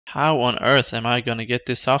how on earth am I gonna get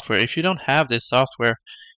this software? If you don't have this software,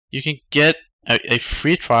 you can get a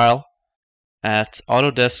free trial at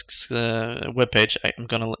Autodesk's webpage. I'm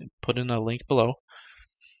gonna put in a link below.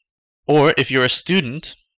 Or if you're a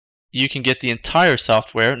student, you can get the entire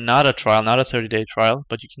software, not a trial, not a 30-day trial,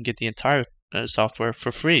 but you can get the entire software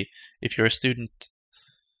for free if you're a student.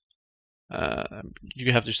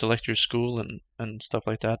 You have to select your school and stuff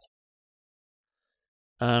like that.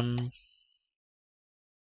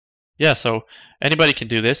 Yeah, so anybody can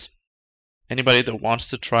do this. Anybody that wants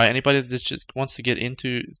to try, anybody that just wants to get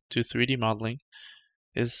into 3D modeling,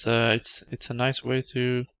 is it's a nice way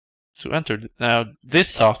to enter. Now, this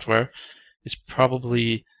software is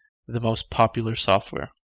probably the most popular software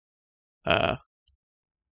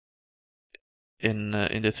in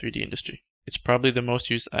the 3D industry. It's probably the most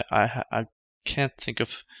used. I can't think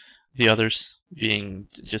of the others being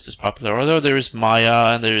just as popular. Although there is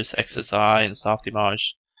Maya and there is XSI and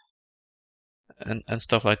Softimage and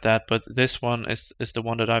stuff like that. But this one is the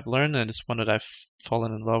one that I've learned, and it's one that I've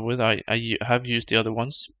fallen in love with. I have used the other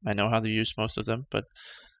ones. I know how to use most of them, but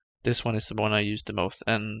this one is the one I use the most,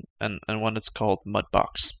 and one that's called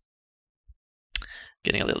Mudbox.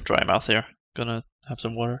 Getting a little dry mouth here. Gonna have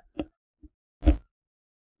some water.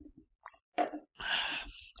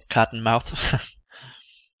 Cotton mouth.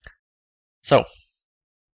 So,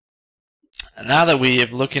 now that we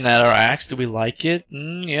have looking at our axe, do we like it?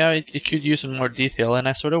 Yeah, it could use some more detail, and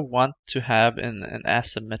I sort of want to have an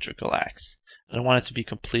asymmetrical axe. I don't want it to be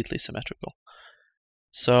completely symmetrical.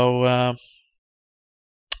 So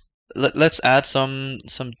let's add some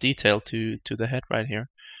detail to the head right here.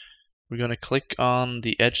 We're going to click on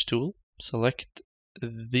the edge tool, select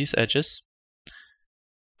these edges,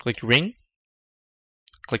 click ring,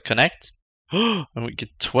 click connect, and we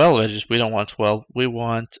get 12 edges. We don't want 12, we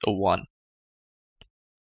want a 1.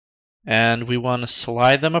 And we want to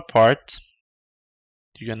slide them apart.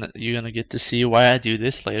 You're gonna get to see why I do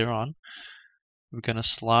this later on. We're gonna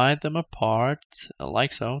slide them apart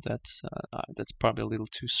like so. That's probably a little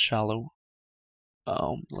too shallow.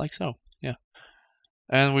 Like so, yeah.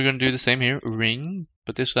 And we're gonna do the same here, ring,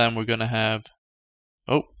 but this time we're gonna have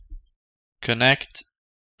connect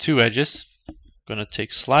 2 edges. Gonna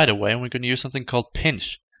take slide away, and we're gonna use something called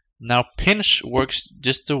pinch. Now pinch works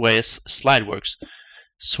just the way slide works,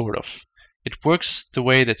 sort of. It works the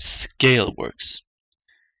way that scale works.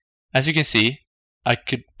 As you can see, I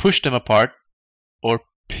could push them apart or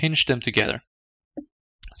pinch them together.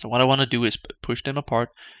 So what I want to do is push them apart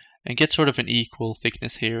and get sort of an equal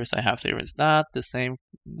thickness here as I have there. It's not the same,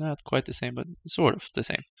 not quite the same, but sort of the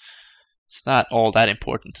same. It's not all that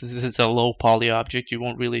important. Since it's a low poly object, you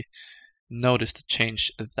won't really notice the change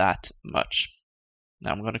that much.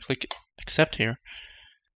 Now I'm going to click accept here,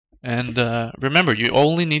 and remember, you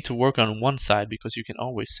only need to work on one side because you can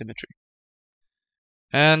always symmetry.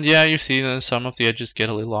 And yeah, you see that some of the edges get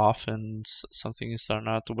a little off and some things are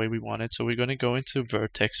not the way we want it, so we're going to go into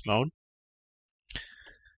vertex mode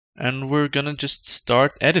and we're going to just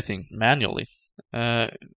start editing manually.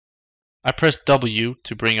 I pressed W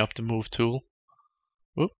to bring up the move tool.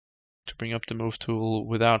 To bring up the move tool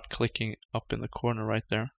without clicking up in the corner right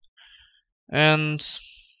there, and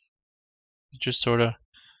just sort of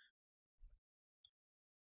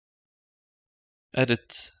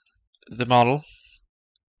edit the model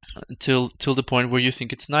until the point where you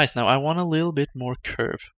think it's nice. Now I want a little bit more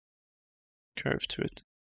curve to it.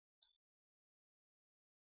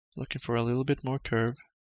 Looking for a little bit more curve,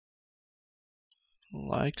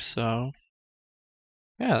 like so.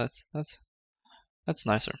 Yeah, that's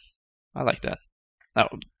nicer. I like that. Now,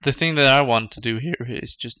 the thing that I want to do here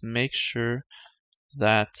is just make sure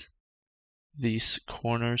that these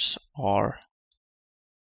corners are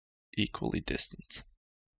equally distant.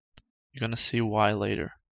 You're gonna see why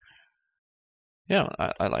later. Yeah,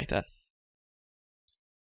 I like that.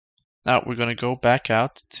 Now we're gonna go back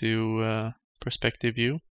out to perspective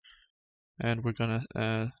view, and we're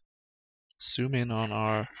gonna zoom in on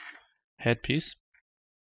our headpiece,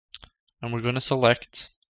 and we're gonna select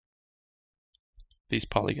these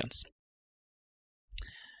polygons,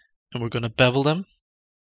 and we're going to bevel them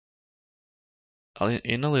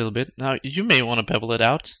in a little bit. Now you may want to bevel it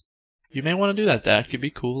out. You may want to do that. That could be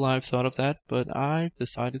cool. I've thought of that, but I've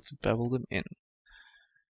decided to bevel them in.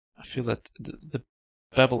 I feel that the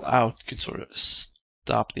bevel out could sort of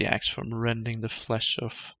stop the axe from rending the flesh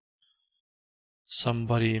of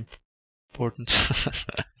somebody important.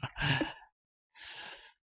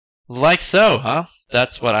 Like so, huh?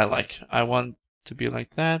 That's what I like. I want to be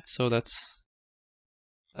like that, so that's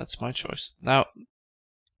my choice. Now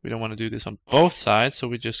we don't want to do this on both sides, so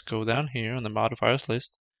we just go down here on the modifiers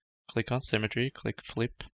list, click on symmetry, click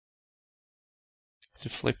flip to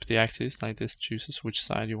flip the axis like this chooses which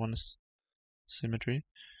side you want symmetry.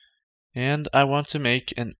 And I want to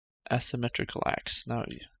make an asymmetrical axe. Now,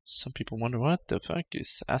 some people wonder, what the fuck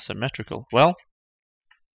is asymmetrical? Well,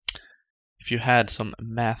 if you had some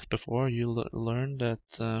math before, you learned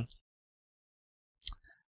that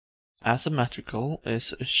asymmetrical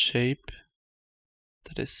is a shape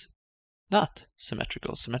that is not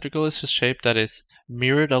symmetrical. Symmetrical is a shape that is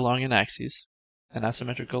mirrored along an axis, and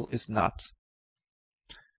asymmetrical is not.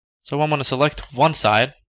 So I want to select one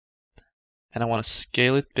side, and I want to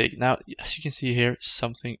scale it big. Now, as you can see here,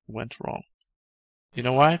 something went wrong. You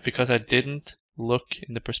know why? Because I didn't look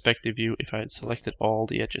in the perspective view if I had selected all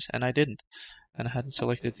the edges, and I didn't. And I hadn't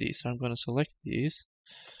selected these, so I'm going to select these.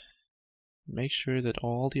 Make sure that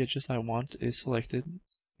all the edges I want is selected,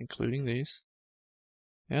 including these.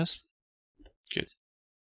 Yes? Good.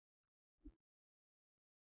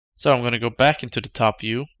 So I'm going to go back into the top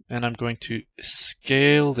view, and I'm going to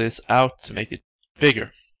scale this out to make it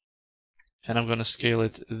bigger. And I'm going to scale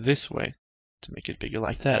it this way to make it bigger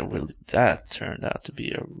like that. Well, that turned out to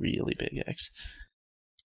be a really big X.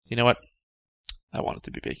 You know what? I want it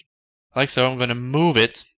to be big. Like so, I'm going to move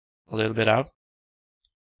it a little bit out.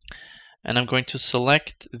 And I'm going to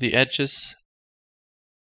select the edges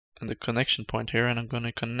and the connection point here, and I'm going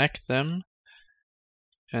to connect them.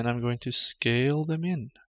 And I'm going to scale them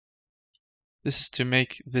in. This is to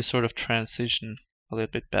make this sort of transition a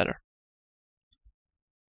little bit better.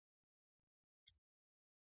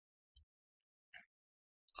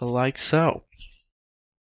 Like so.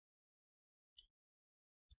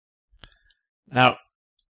 Now,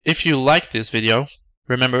 if you like this video,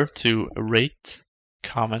 remember to rate,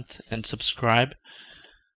 comment, and subscribe.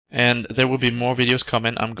 And there will be more videos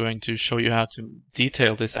coming. I'm going to show you how to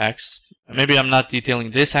detail this axe. Maybe I'm not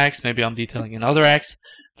detailing this axe, maybe I'm detailing another axe,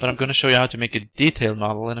 but I'm going to show you how to make a detailed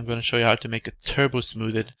model, and I'm going to show you how to make a turbo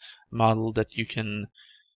smoothed model that you can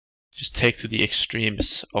just take to the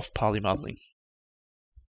extremes of poly modeling.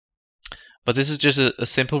 But this is just a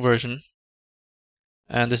simple version,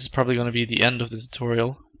 and this is probably going to be the end of the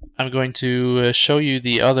tutorial. I'm going to show you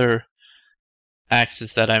the other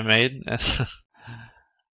axes that I made.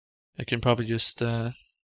 I can probably just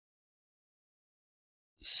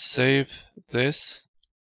save this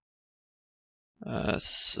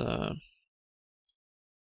as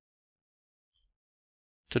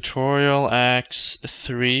tutorial axe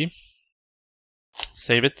 3.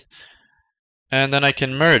 Save it, and then I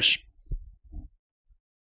can merge.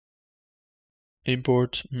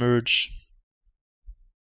 Import, merge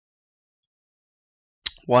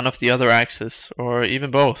one of the other axes, or even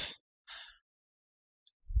both.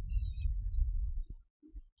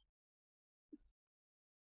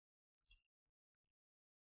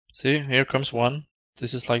 See, here comes one.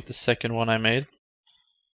 This is like the second one I made,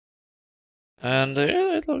 and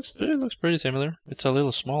yeah, it looks pretty similar. It's a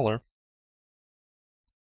little smaller.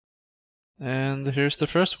 And here's the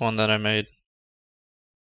first one that I made.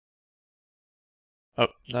 Oh,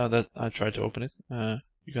 now that I tried to open it,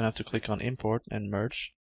 you're gonna have to click on import and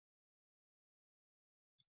merge.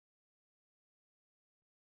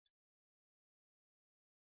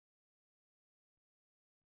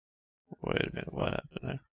 Wait a minute, what happened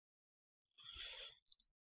there?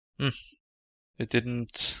 It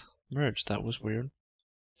didn't merge, that was weird.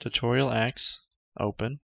 Tutorial axe,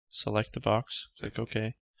 open, select the box, click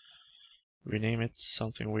OK. Rename it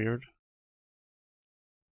something weird.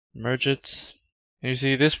 Merge it. And you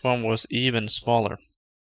see this one was even smaller.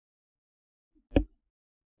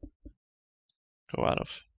 Go out of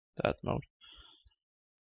that mode.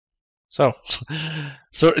 So,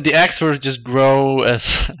 so the axe would just grow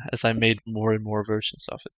as I made more and more versions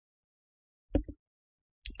of it.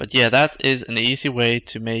 But yeah, that is an easy way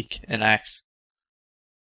to make an axe.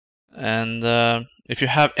 And if you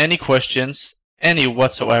have any questions, any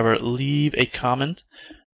whatsoever, leave a comment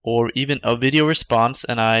or even a video response,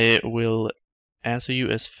 and I will answer you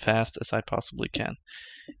as fast as I possibly can.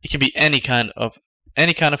 It can be any kind of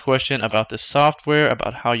question about the software,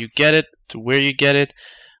 about how you get it, to where you get it,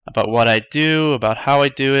 about what I do, about how I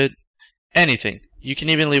do it, anything. You can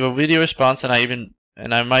even leave a video response, and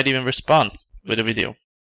I might even respond with a video.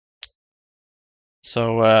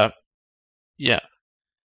 So yeah,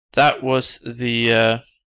 that was the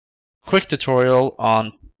quick tutorial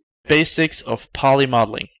on basics of poly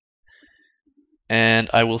modeling. And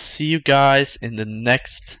I will see you guys in the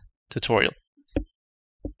next tutorial.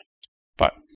 Bye.